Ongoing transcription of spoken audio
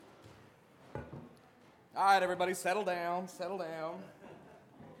All right, everybody, settle down, settle down.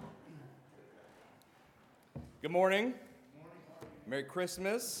 Good morning. Merry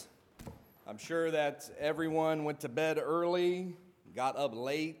Christmas. I'm sure that everyone went to bed early, got up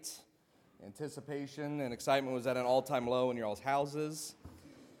late. Anticipation and excitement was at an all-time low in your all's houses.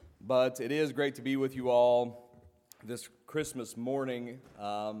 But it is great to be with you all this Christmas morning.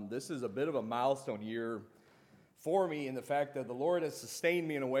 This is a bit of a milestone year for me in the fact that the Lord has sustained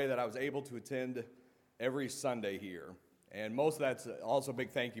me in a way that I was able to attend every Sunday here. And most of that's also a big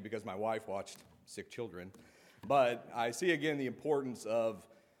thank you because my wife watched sick children. But I see again the importance of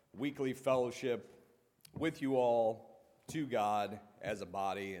weekly fellowship with you all to God as a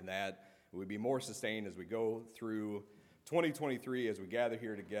body, and that it would be more sustained as we go through 2023 as we gather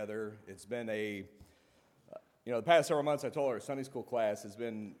here together. It's been the past several months I told our Sunday school class has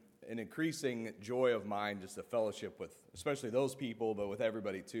been an increasing joy of mine just to fellowship with especially those people, but with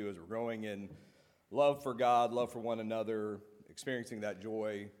everybody too, as we're growing in love for God, love for one another, experiencing that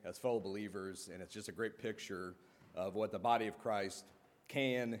joy as fellow believers, and it's just a great picture of what the body of Christ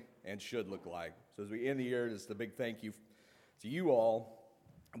can and should look like. So as we end the year, just a big thank you to you all.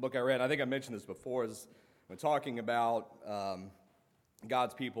 A book I read, I think I mentioned this before, is when talking about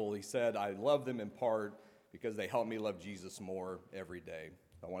God's people, he said, I love them in part because they help me love Jesus more every day.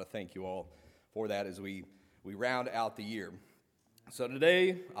 I want to thank you all for that as we round out the year. So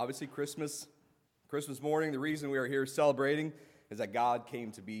today, obviously Christmas morning, the reason we are here celebrating is that God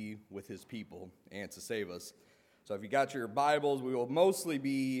came to be with his people and to save us. So if you got your Bibles, we will mostly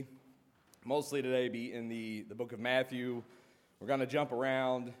today be in the book of Matthew. We're going to jump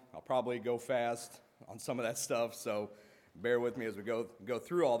around. I'll probably go fast on some of that stuff, so bear with me as we go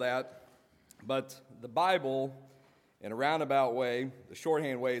through all that. But the Bible, in a roundabout way, the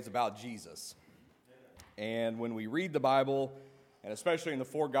shorthand way, is about Jesus. And when we read the Bible, and especially in the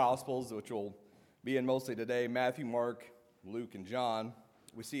four Gospels, which will be in mostly today, Matthew, Mark, Luke, and John,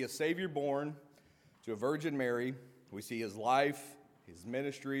 we see a Savior born to a Virgin Mary. We see his life, his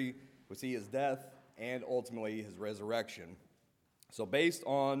ministry, we see his death, and ultimately his resurrection. So based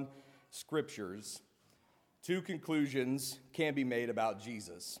on scriptures, two conclusions can be made about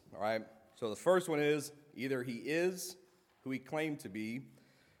Jesus, all right? So the first one is either he is who he claimed to be,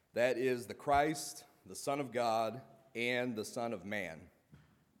 that is the Christ, the Son of God, and the Son of Man.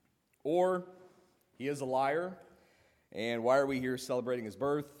 Or he is a liar, and why are we here celebrating his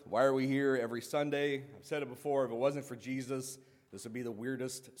birth? Why are we here every Sunday? I've said it before, if it wasn't for Jesus, this would be the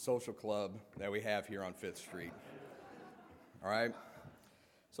weirdest social club that we have here on 5th Street. All right?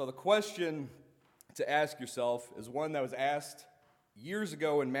 So the question to ask yourself is one that was asked years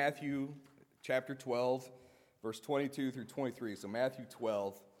ago in Matthew chapter 12, verse 22 through 23. So Matthew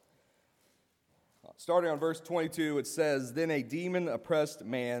 12. Starting on verse 22, it says, Then a demon-oppressed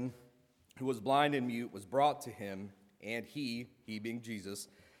man who was blind and mute was brought to him, and he being Jesus,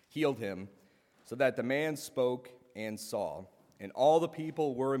 healed him, so that the man spoke and saw. And all the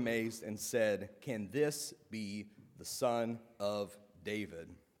people were amazed and said, Can this be the Son of David?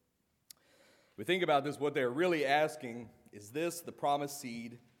 We think about this, what they're really asking, is this the promised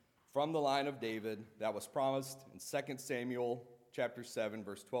seed from the line of David that was promised in 2 Samuel chapter 7,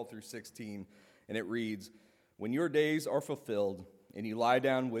 verse 12 through 16, and it reads, When your days are fulfilled and you lie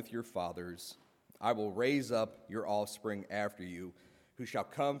down with your fathers, I will raise up your offspring after you, who shall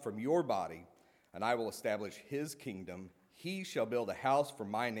come from your body, and I will establish his kingdom. He shall build a house for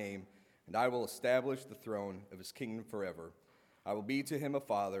my name, and I will establish the throne of his kingdom forever. I will be to him a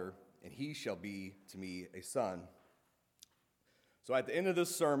father, and he shall be to me a son. So at the end of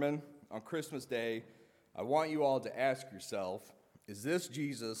this sermon on Christmas Day, I want you all to ask yourself, is this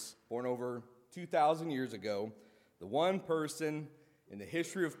Jesus, born over 2,000 years ago, the one person in the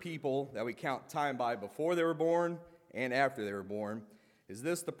history of people that we count time by before they were born and after they were born, is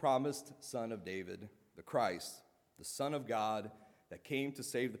this the promised Son of David, the Christ, the Son of God that came to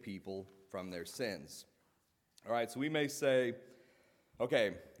save the people from their sins? All right, so we may say,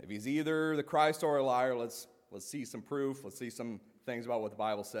 okay, if he's either the Christ or a liar, let's see some proof. Let's see some things about what the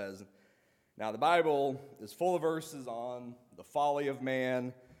Bible says. Now, the Bible is full of verses on the folly of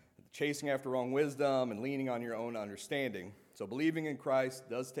man, chasing after wrong wisdom, and leaning on your own understanding. So believing in Christ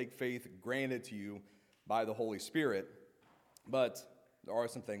does take faith granted to you by the Holy Spirit, but there are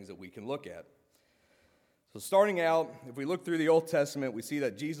some things that we can look at. So starting out, if we look through the Old Testament, we see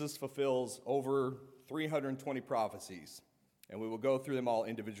that Jesus fulfills over 320 prophecies, and we will go through them all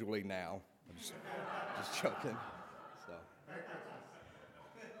individually now. I'm just joking. So,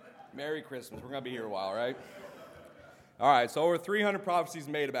 Merry Christmas. We're going to be here a while, right? All right, so over 300 prophecies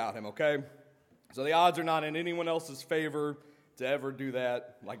made about him, okay? So the odds are not in anyone else's favor to ever do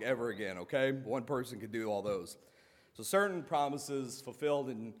that like ever again, okay? One person could do all those. So certain promises fulfilled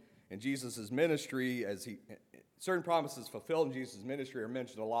in Jesus' ministry, certain promises fulfilled in Jesus' ministry are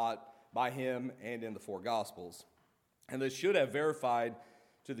mentioned a lot by him and in the four Gospels. And this should have verified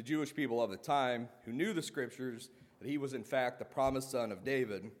to the Jewish people of the time who knew the Scriptures that he was in fact the promised son of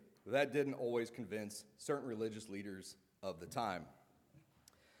David, but that didn't always convince certain religious leaders of the time.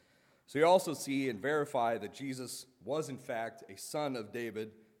 So you also see and verify that Jesus was in fact a son of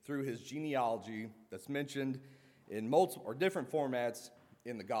David through his genealogy that's mentioned in multiple or different formats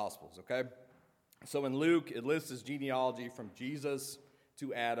in the Gospels, okay? So in Luke, it lists his genealogy from Jesus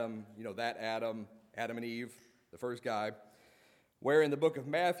to Adam, that Adam and Eve, the first guy. Where in the book of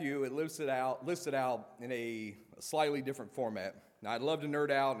Matthew, it listed out in a slightly different format. Now, I'd love to nerd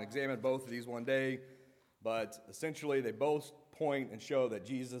out and examine both of these one day, but essentially they both point and show that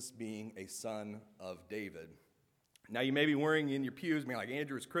Jesus being a son of David. Now, you may be worrying in your pews, being like,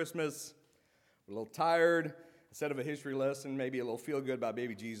 Andrew, it's Christmas, we're a little tired. Instead of a history lesson, maybe a little feel-good about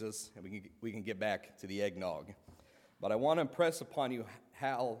baby Jesus, and we can get back to the eggnog. But I want to impress upon you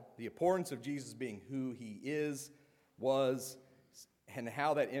how the importance of Jesus being who he is, was, and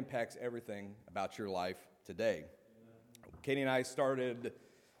how that impacts everything about your life today. Katie and I started,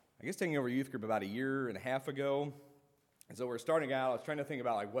 taking over a youth group about a year and a half ago. And so we're starting out. I was trying to think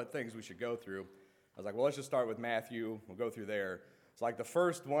about what things we should go through. I was like, well, let's just start with Matthew. We'll go through there. So the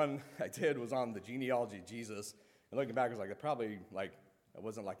first one I did was on the genealogy of Jesus. And looking back, I was like, it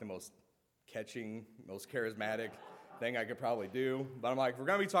wasn't the most catching, most charismatic thing I could probably do. But I'm like, if we're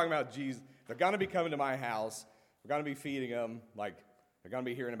going to be talking about Jesus, they're going to be coming to my house. We're going to be feeding them. They're going to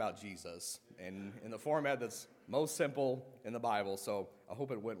be hearing about Jesus. And in the format that's most simple in the Bible. So I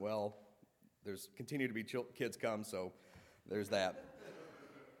hope it went well. There's continue to be kids come, so there's that.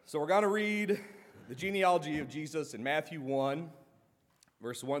 So we're going to read the genealogy of Jesus in Matthew 1,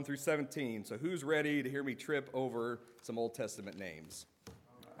 verse 1 through 17. So who's ready to hear me trip over some Old Testament names?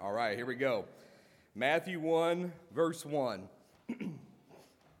 All right, here we go. Matthew 1, verse 1.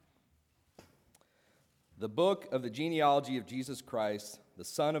 The book of the genealogy of Jesus Christ, the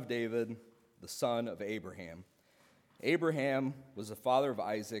son of David, the son of Abraham. Abraham was the father of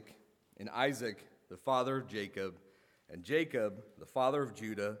Isaac, and Isaac the father of Jacob, and Jacob the father of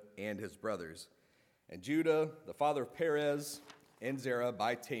Judah and his brothers, and Judah the father of Perez and Zerah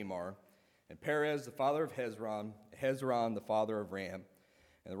by Tamar, and Perez the father of Hezron, Hezron the father of Ram,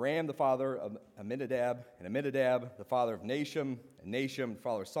 and Ram the father of Amminadab, and Amminadab the father of Nahshon, and Nahshon the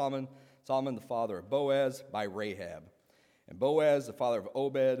father of Salmon, Salmon the father of Boaz by Rahab, and Boaz the father of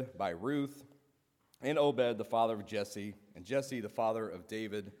Obed by Ruth, and Obed the father of Jesse, and Jesse the father of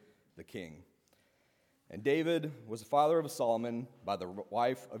David the king. And David was the father of Solomon by the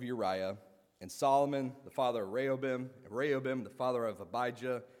wife of Uriah, and Solomon the father of Rehoboam, and Rehoboam the father of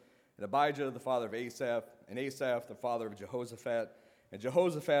Abijah, and Abijah the father of Asaph, and Asaph the father of Jehoshaphat, and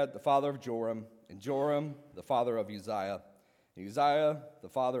Jehoshaphat the father of Joram, and Joram the father of Uzziah, and Uzziah the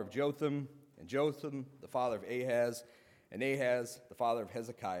father of Jotham, and Jotham the father of Ahaz, and Ahaz the father of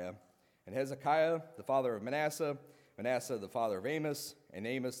Hezekiah, and Hezekiah the father of Manasseh, Manasseh the father of Amos, and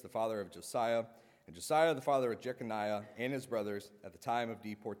Amos the father of Josiah, and Josiah the father of Jeconiah and his brothers at the time of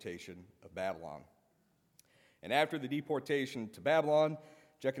deportation of Babylon. And after the deportation to Babylon,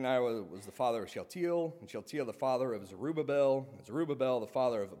 Jeconiah was the father of Shealtiel, and Shealtiel the father of Zerubbabel, and Zerubbabel the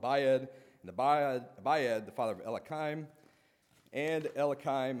father of Abiad, and Abiad the father of Eliakim, and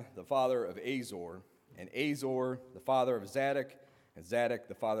Eliakim the father of Azor, and Azor the father of Zadok, and Zadok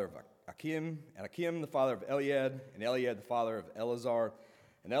the father of Achim, and Achim the father of Eliad, and Eliad the father of Eleazar,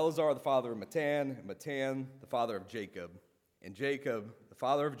 and Eleazar the father of Matan, and Matan the father of Jacob, and Jacob the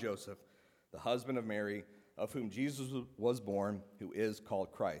father of Joseph, the husband of Mary, of whom Jesus was born, who is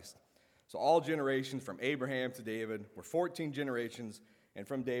called Christ. So all generations from Abraham to David were 14 generations, and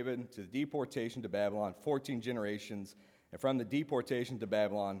from David to the deportation to Babylon, 14 generations, and from the deportation to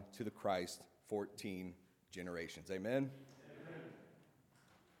Babylon to the Christ, 14 generations. Amen? Amen.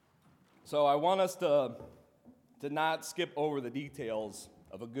 So I want us to not skip over the details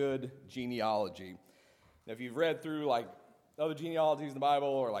of a good genealogy. Now, if you've read through other genealogies in the Bible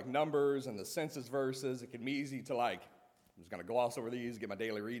or Numbers and the census verses, it can be easy to I'm just going to gloss over these, get my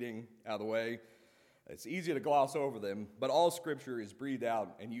daily reading out of the way. It's easy to gloss over them, but all Scripture is breathed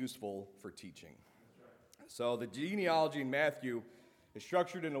out and useful for teaching. So the genealogy in Matthew is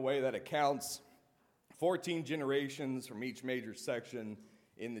structured in a way that it counts 14 generations from each major section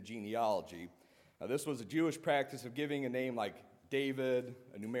in the genealogy. Now, this was a Jewish practice of giving a name like David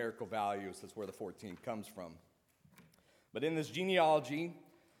a numerical value, so that's where the 14 comes from. But in this genealogy,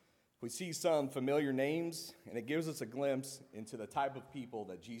 We see some familiar names, and it gives us a glimpse into the type of people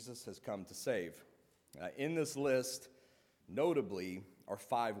that Jesus has come to save. In this list, notably, are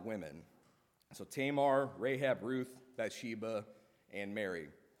 5 women. So Tamar, Rahab, Ruth, Bathsheba, and Mary.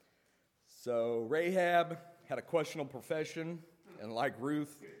 So Rahab had a questionable profession, and like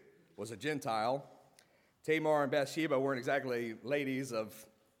Ruth, was a Gentile. Tamar and Bathsheba weren't exactly ladies of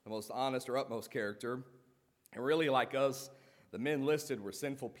the most honest or utmost character. And really, like us, the men listed were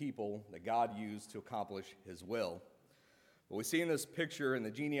sinful people that God used to accomplish his will. But we see in this picture in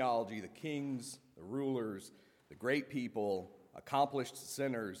the genealogy the kings, the rulers, the great people, accomplished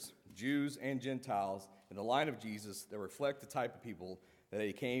sinners, Jews and Gentiles, in the line of Jesus that reflect the type of people that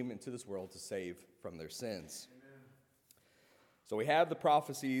he came into this world to save from their sins. Amen. So we have the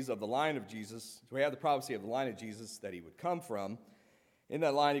prophecies of the line of Jesus. We have the prophecy of the line of Jesus that he would come from. In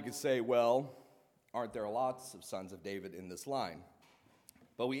that line, you could say, well, aren't there lots of sons of David in this line?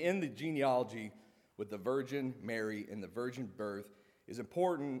 But we end the genealogy with the Virgin Mary, and the virgin birth is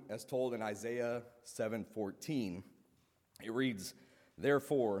important as told in Isaiah 7:14. It reads,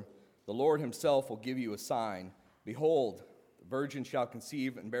 "Therefore, the Lord himself will give you a sign. Behold, the virgin shall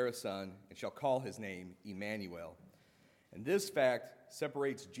conceive and bear a son, and shall call his name Emmanuel." And this fact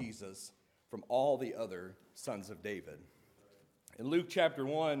separates Jesus from all the other sons of David. In Luke chapter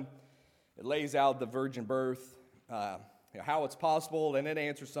 1, it lays out the virgin birth, how it's possible, and it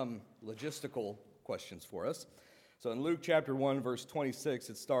answers some logistical questions for us. So in Luke chapter 1, verse 26,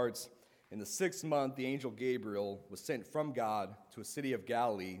 it starts, "In the 6th month, the angel Gabriel was sent from God to a city of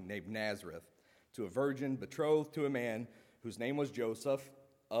Galilee named Nazareth, to a virgin betrothed to a man whose name was Joseph,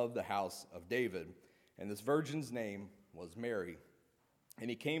 of the house of David. And this virgin's name was Mary. And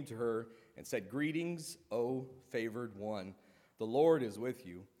he came to her and said, 'Greetings, O favored one, the Lord is with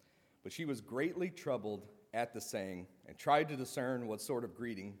you.' But she was greatly troubled at the saying, and tried to discern what sort of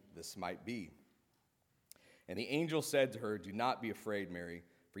greeting this might be. And the angel said to her, 'Do not be afraid, Mary,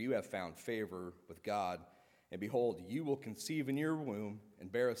 for you have found favor with God. And behold, you will conceive in your womb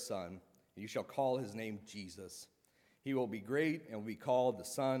and bear a son, and you shall call his name Jesus. He will be great and will be called the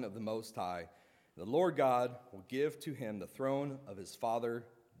Son of the Most High. The Lord God will give to him the throne of his father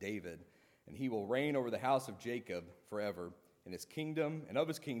David, and he will reign over the house of Jacob forever. In his kingdom, and of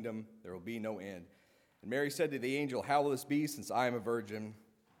his kingdom there will be no end.' And Mary said to the angel, 'How will this be, since I am a virgin?'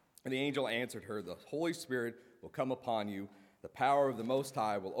 And the angel answered her, 'The Holy Spirit will come upon you. The power of the Most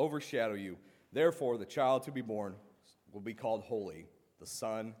High will overshadow you. Therefore, the child to be born will be called Holy, the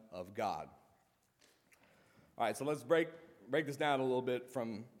Son of God.'" All right, so let's break this down a little bit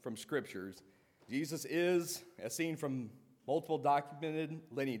from scriptures. Jesus is, as seen from multiple documented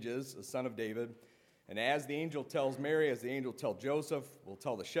lineages, a son of David. And as the angel tells Mary, as the angel tells Joseph, will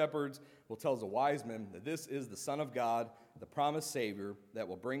tell the shepherds, will tell the wise men, that this is the Son of God, the promised Savior that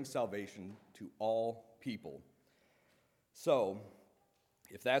will bring salvation to all people. So,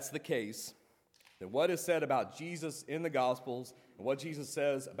 if that's the case, then what is said about Jesus in the Gospels and what Jesus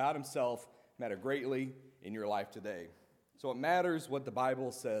says about himself matter greatly in your life today. So it matters what the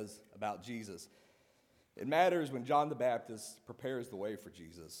Bible says about Jesus. It matters when John the Baptist prepares the way for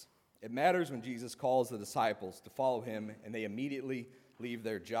Jesus. It matters when Jesus calls the disciples to follow him and they immediately leave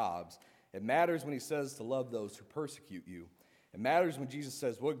their jobs. It matters when he says to love those who persecute you. It matters when Jesus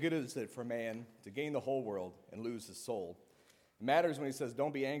says, "What good is it for man to gain the whole world and lose his soul?" It matters when he says,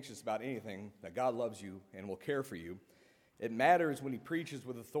 "Don't be anxious about anything, that God loves you and will care for you." It matters when he preaches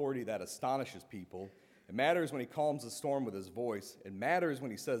with authority that astonishes people. It matters when he calms the storm with his voice. It matters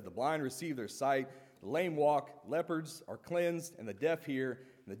when he says, "The blind receive their sight, the lame walk, leopards are cleansed, and the deaf hear,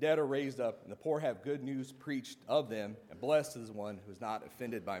 and the dead are raised up, and the poor have good news preached of them, and blessed is the one who is not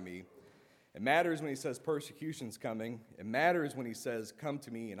offended by me." It matters when he says persecution's coming. It matters when he says, "Come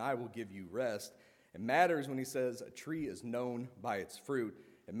to me and I will give you rest." It matters when he says a tree is known by its fruit.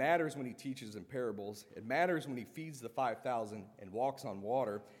 It matters when he teaches in parables. It matters when he feeds the 5,000 and walks on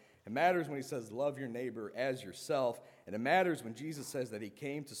water. It matters when he says, "Love your neighbor as yourself." And it matters when Jesus says that he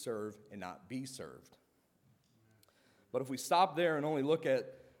came to serve and not be served. But if we stop there and only look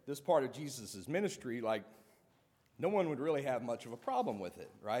at this part of Jesus' ministry, no one would really have much of a problem with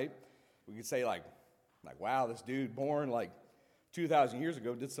it, right? We could say wow, this dude born 2,000 years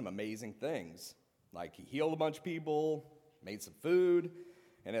ago did some amazing things. He healed a bunch of people, made some food,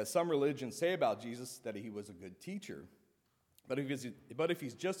 and as some religions say about Jesus, that he was a good teacher. But if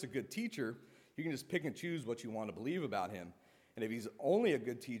he's just a good teacher, you can just pick and choose what you want to believe about him. And if he's only a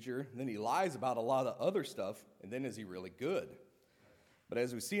good teacher, then he lies about a lot of other stuff, and then is he really good? But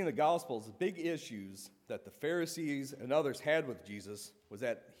as we see in the Gospels, the big issues that the Pharisees and others had with Jesus was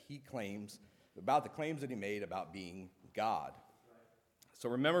that the claims that he made about being God. So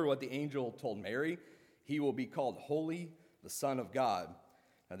remember what the angel told Mary. He will be called Holy, the Son of God.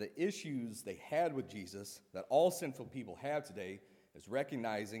 Now, the issues they had with Jesus that all sinful people have today is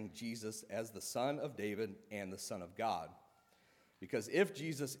recognizing Jesus as the Son of David and the Son of God. Because if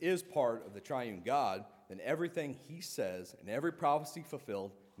Jesus is part of the triune God, then everything he says and every prophecy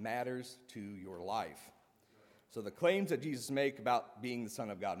fulfilled matters to your life. So the claims that Jesus makes about being the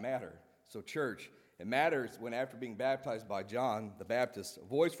Son of God matter. So church, it matters when after being baptized by John the Baptist, a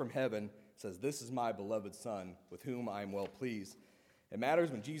voice from heaven says, "This is my beloved Son, with whom I am well pleased." It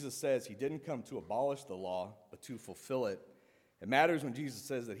matters when Jesus says he didn't come to abolish the law, but to fulfill it. It matters when Jesus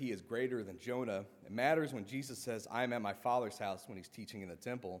says that he is greater than Jonah. It matters when Jesus says, "I am at my Father's house," when he's teaching in the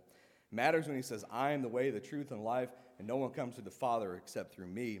temple. It matters when he says, "I am the way, the truth, and life, and no one comes to the Father except through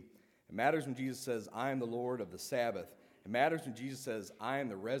me." It matters when Jesus says, "I am the Lord of the Sabbath." It matters when Jesus says, "I am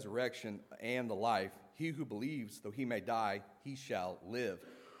the resurrection and the life. He who believes, though he may die, he shall live.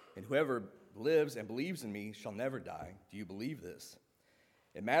 And whoever lives and believes in me shall never die." Do you believe this?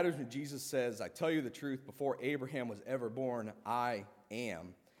 It matters when Jesus says, "I tell you the truth, before Abraham was ever born, I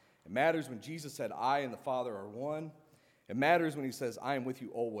am." It matters when Jesus said, "I and the Father are one." It matters when he says, "I am with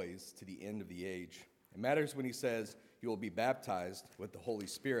you always to the end of the age." It matters when he says, "You will be baptized with the Holy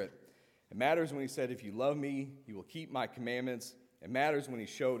Spirit." It matters when he said, "If you love me, you will keep my commandments." It matters when he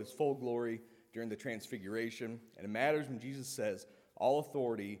showed his full glory during the transfiguration. And it matters when Jesus says, "All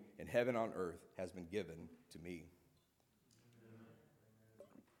authority in heaven and on earth has been given to me."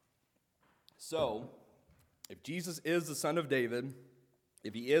 So, if Jesus is the Son of David,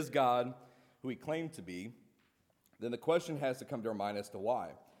 if he is God, who he claimed to be, then the question has to come to our mind as to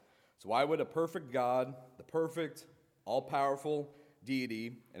why. So why would a perfect God, the perfect, all-powerful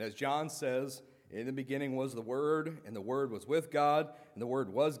deity, and as John says, in the beginning was the Word, and the Word was with God, and the Word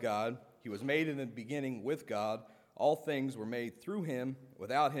was God. He was made in the beginning with God. All things were made through him.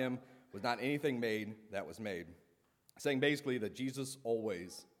 Without him was not anything made that was made. Saying basically that Jesus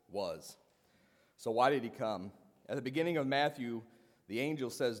always was. So why did he come? At the beginning of Matthew, the angel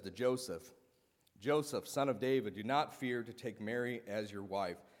says to Joseph, "Joseph, son of David, do not fear to take Mary as your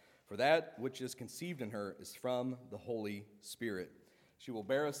wife, for that which is conceived in her is from the Holy Spirit. She will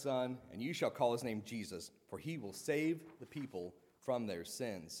bear a son, and you shall call his name Jesus, for he will save the people from their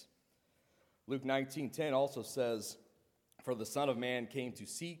sins." Luke 19:10 also says, "For the Son of Man came to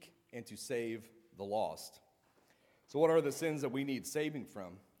seek and to save the lost." So what are the sins that we need saving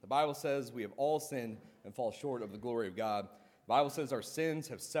from? The Bible says we have all sinned and fall short of the glory of God. The Bible says our sins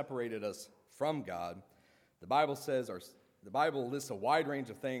have separated us from God. The Bible lists a wide range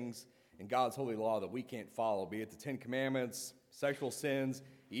of things in God's holy law that we can't follow, be it the Ten Commandments, sexual sins,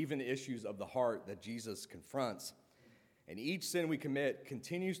 even issues of the heart that Jesus confronts. And each sin we commit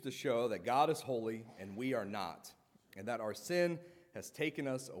continues to show that God is holy and we are not, and that our sin has taken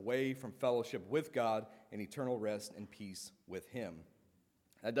us away from fellowship with God and eternal rest and peace with him.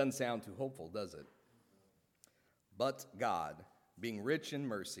 That doesn't sound too hopeful, does it? But God, being rich in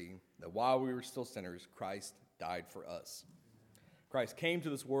mercy, that while we were still sinners, Christ died for us. Christ came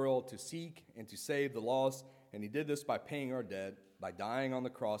to this world to seek and to save the lost, and he did this by paying our debt, by dying on the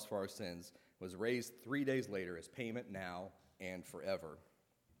cross for our sins, was raised 3 days later as payment now and forever.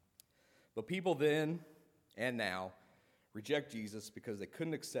 But people then and now reject Jesus because they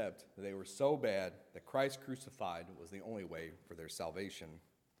couldn't accept that they were so bad that Christ crucified was the only way for their salvation.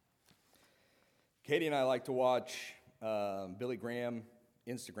 Katie and I like to watch Billy Graham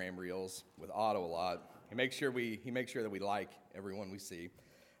Instagram reels with Otto a lot. He makes sure that we like everyone we see.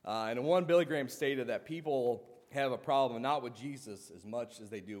 And in one, Billy Graham stated that people have a problem not with Jesus as much as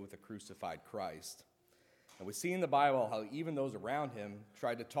they do with the crucified Christ. And we see in the Bible how even those around him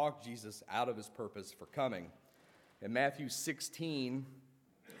tried to talk Jesus out of his purpose for coming. In Matthew 16,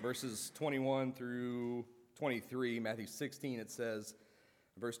 verses 21 through 23, Matthew 16, it says,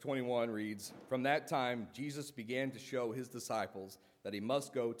 verse 21 reads, "From that time Jesus began to show his disciples that he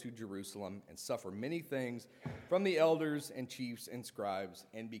must go to Jerusalem and suffer many things from the elders and chiefs and scribes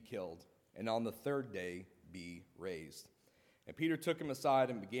and be killed, and on the third day be raised. And Peter took him aside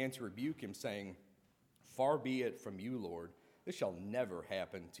and began to rebuke him, saying, 'Far be it from you, Lord, this shall never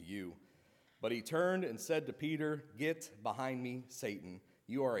happen to you.' But he turned and said to Peter, 'Get behind me, Satan.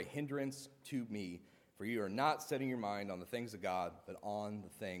 You are a hindrance to me, for you are not setting your mind on the things of God, but on the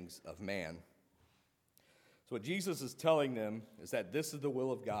things of man.'" So what Jesus is telling them is that this is the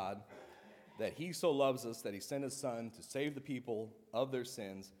will of God, that he so loves us that he sent his son to save the people of their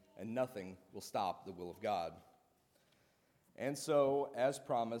sins, and nothing will stop the will of God. And so, as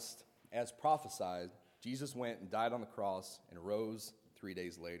promised, as prophesied, Jesus went and died on the cross and rose 3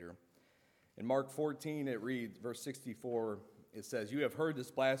 days later. In Mark 14, it reads, verse 64, it says, "You have heard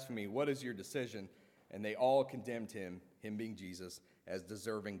this blasphemy. What is your decision?" And they all condemned him being Jesus, as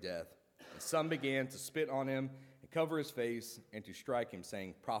deserving death. And some began to spit on him and cover his face and to strike him,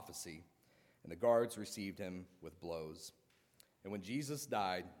 saying, "Prophecy." And the guards received him with blows. And when Jesus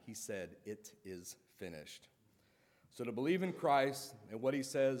died, he said, "It is finished." So to believe in Christ and what he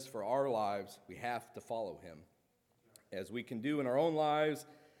says for our lives, we have to follow him. As we can do in our own lives,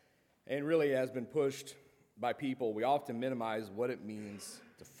 and really has been pushed by people, we often minimize what it means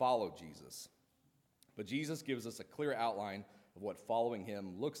to follow Jesus. But Jesus gives us a clear outline of what following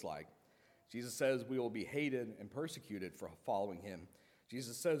him looks like. Jesus says we will be hated and persecuted for following him.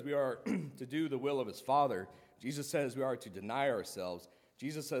 Jesus says we are to do the will of his Father. Jesus says we are to deny ourselves.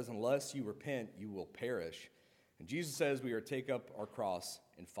 Jesus says unless you repent, you will perish. And Jesus says we are to take up our cross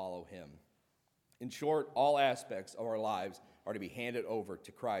and follow him. In short, all aspects of our lives are to be handed over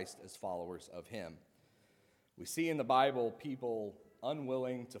to Christ as followers of him. We see in the Bible people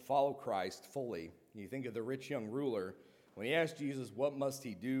unwilling to follow Christ fully. You think of the rich young ruler. When he asked Jesus, what must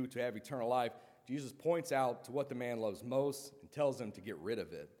he do to have eternal life? Jesus points out to what the man loves most and tells him to get rid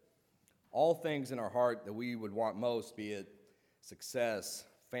of it. All things in our heart that we would want most, be it success,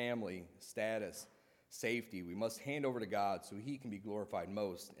 family, status, safety, we must hand over to God so he can be glorified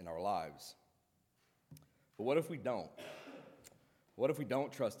most in our lives. But what if we don't? What if we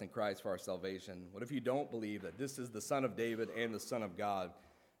don't trust in Christ for our salvation? What if you don't believe that this is the Son of David and the Son of God?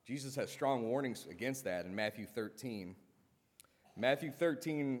 Jesus has strong warnings against that in Matthew 13. Matthew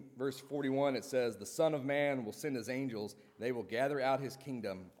 13, verse 41, it says, "The Son of Man will send his angels. They will gather out his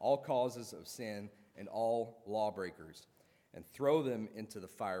kingdom, all causes of sin and all lawbreakers, and throw them into the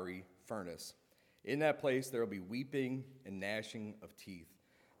fiery furnace. In that place there will be weeping and gnashing of teeth.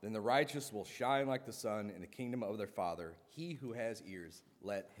 Then the righteous will shine like the sun in the kingdom of their Father. He who has ears,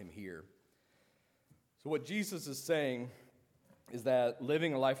 let him hear." So what Jesus is saying is that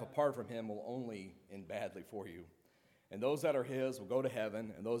living a life apart from him will only end badly for you. And those that are his will go to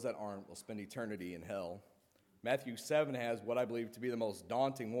heaven, and those that aren't will spend eternity in hell. Matthew 7 has what I believe to be the most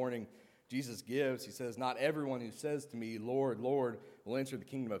daunting warning Jesus gives. He says, "Not everyone who says to me, 'Lord, Lord,' will enter the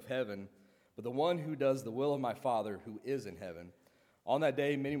kingdom of heaven, but the one who does the will of my Father who is in heaven. On that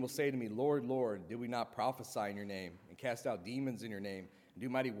day many will say to me, 'Lord, Lord, did we not prophesy in your name, and cast out demons in your name, and do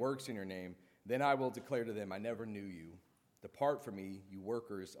mighty works in your name?' Then I will declare to them, 'I never knew you. Depart from me, you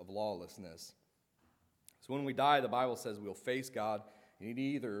workers of lawlessness.'" So when we die, the Bible says we will face God, and he'd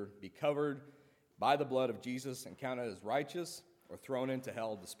either be covered by the blood of Jesus and counted as righteous, or thrown into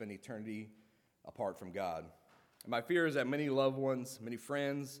hell to spend eternity apart from God. And my fear is that many loved ones, many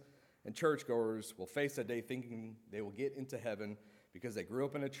friends, and churchgoers will face that day thinking they will get into heaven because they grew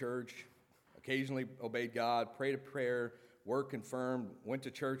up in a church, occasionally obeyed God, prayed a prayer, were confirmed, went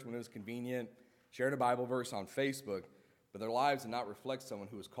to church when it was convenient, shared a Bible verse on Facebook, but their lives did not reflect someone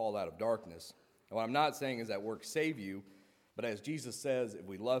who was called out of darkness. And what I'm not saying is that works save you, but as Jesus says, if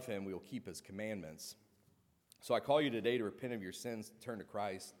we love him, we will keep his commandments. So I call you today to repent of your sins, turn to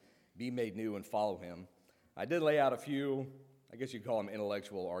Christ, be made new, and follow him. I did lay out a few, I guess you'd call them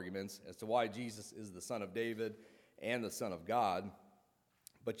intellectual arguments, as to why Jesus is the Son of David and the Son of God,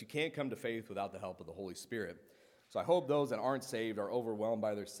 but you can't come to faith without the help of the Holy Spirit. So I hope those that aren't saved are overwhelmed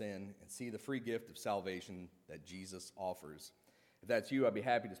by their sin and see the free gift of salvation that Jesus offers. If that's you, I'd be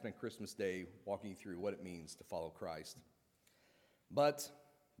happy to spend Christmas Day walking you through what it means to follow Christ. But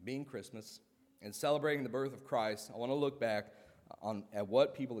being Christmas and celebrating the birth of Christ, I want to look back at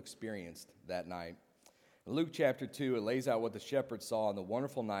what people experienced that night. In Luke chapter 2, it lays out what the shepherds saw on the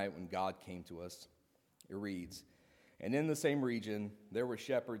wonderful night when God came to us. It reads, "And in the same region there were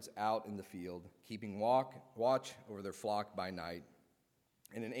shepherds out in the field, keeping watch over their flock by night.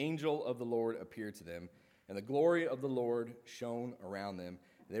 And an angel of the Lord appeared to them, and the glory of the Lord shone around them,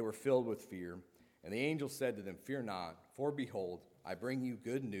 and they were filled with fear. And the angel said to them, 'Fear not, for behold, I bring you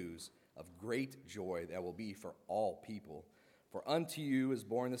good news of great joy that will be for all people. For unto you is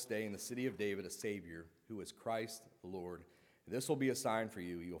born this day in the city of David a Savior, who is Christ the Lord. And this will be a sign for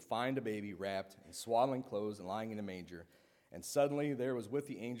you. You will find a baby wrapped in swaddling clothes and lying in a manger.' And suddenly there was with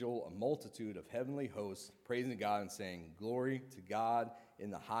the angel a multitude of heavenly hosts, praising God and saying, 'Glory to God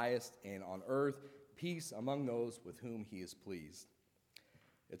in the highest, and on earth peace among those with whom he is pleased.'"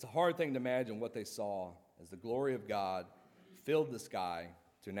 It's a hard thing to imagine what they saw as the glory of God filled the sky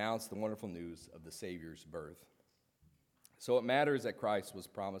to announce the wonderful news of the Savior's birth. So it matters that Christ was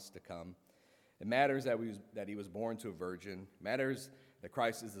promised to come. It matters that he was born to a virgin. It matters that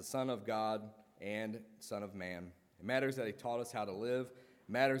Christ is the Son of God and Son of Man. It matters that he taught us how to live. It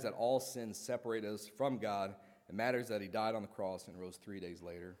matters that all sins separate us from God. It matters that he died on the cross and rose 3 days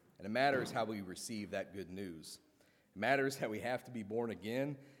later. And it matters how we receive that good news. It matters that we have to be born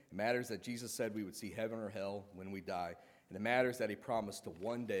again. It matters that Jesus said we would see heaven or hell when we die. And it matters that he promised to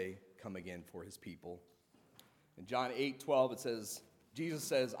one day come again for his people. In John 8:12, it says, Jesus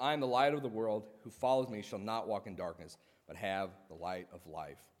says, I am the light of the world. Who follows me shall not walk in darkness, but have the light of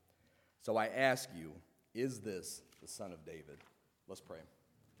life. So I ask you, is this the Son of David? Let's pray.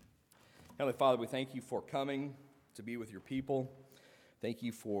 Heavenly Father, we thank you for coming to be with your people. Thank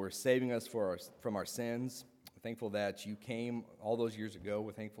you for saving us from our sins. We're thankful that you came all those years ago.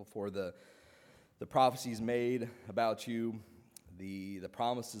 We're thankful for the prophecies made about you, the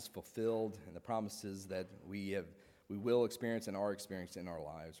promises fulfilled, and the promises that we will experience and are experiencing in our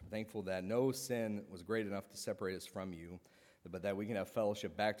lives. We're thankful that no sin was great enough to separate us from you, but that we can have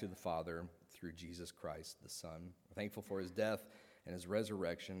fellowship back to the Father through Jesus Christ, the Son. We're thankful for his death and his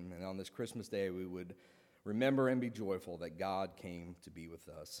resurrection, and on this Christmas day we would remember and be joyful that God came to be with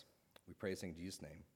us. We pray this in Jesus' name.